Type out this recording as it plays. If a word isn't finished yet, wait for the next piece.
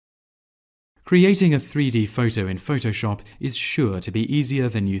Creating a 3D photo in Photoshop is sure to be easier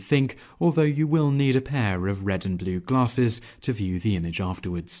than you think, although you will need a pair of red and blue glasses to view the image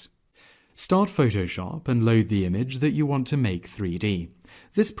afterwards. Start Photoshop and load the image that you want to make 3D.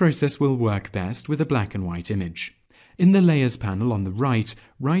 This process will work best with a black and white image. In the Layers panel on the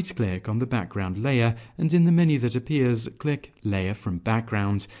right-click on the background layer, and in the menu that appears, click Layer from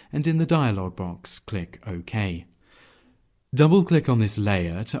Background, and in the dialog box, click OK. Double-click on this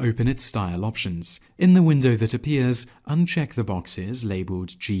layer to open its style options. In the window that appears, uncheck the boxes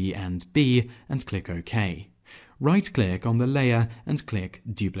labeled G and B and click OK. Right-click on the layer and click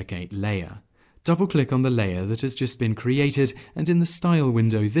Duplicate Layer. Double-click on the layer that has just been created, and in the Style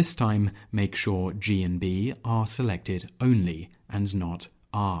window this time, make sure G and B are selected only and not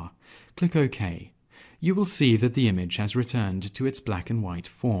are. Click OK. You will see that the image has returned to its black and white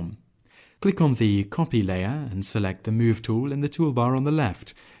form. Click on the Copy layer and select the Move tool in the toolbar on the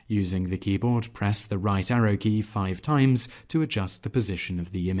left. Using the keyboard, press the right arrow key 5 times to adjust the position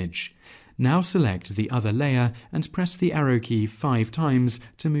of the image. Now select the other layer and press the arrow key 5 times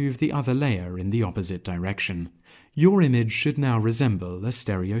to move the other layer in the opposite direction. Your image should now resemble a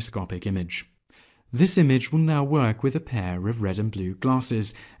stereoscopic image. This image will now work with a pair of red and blue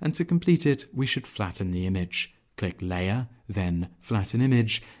glasses, and to complete it, we should flatten the image. Click Layer, then Flatten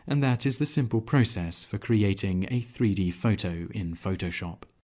Image, and that is the simple process for creating a 3D photo in Photoshop.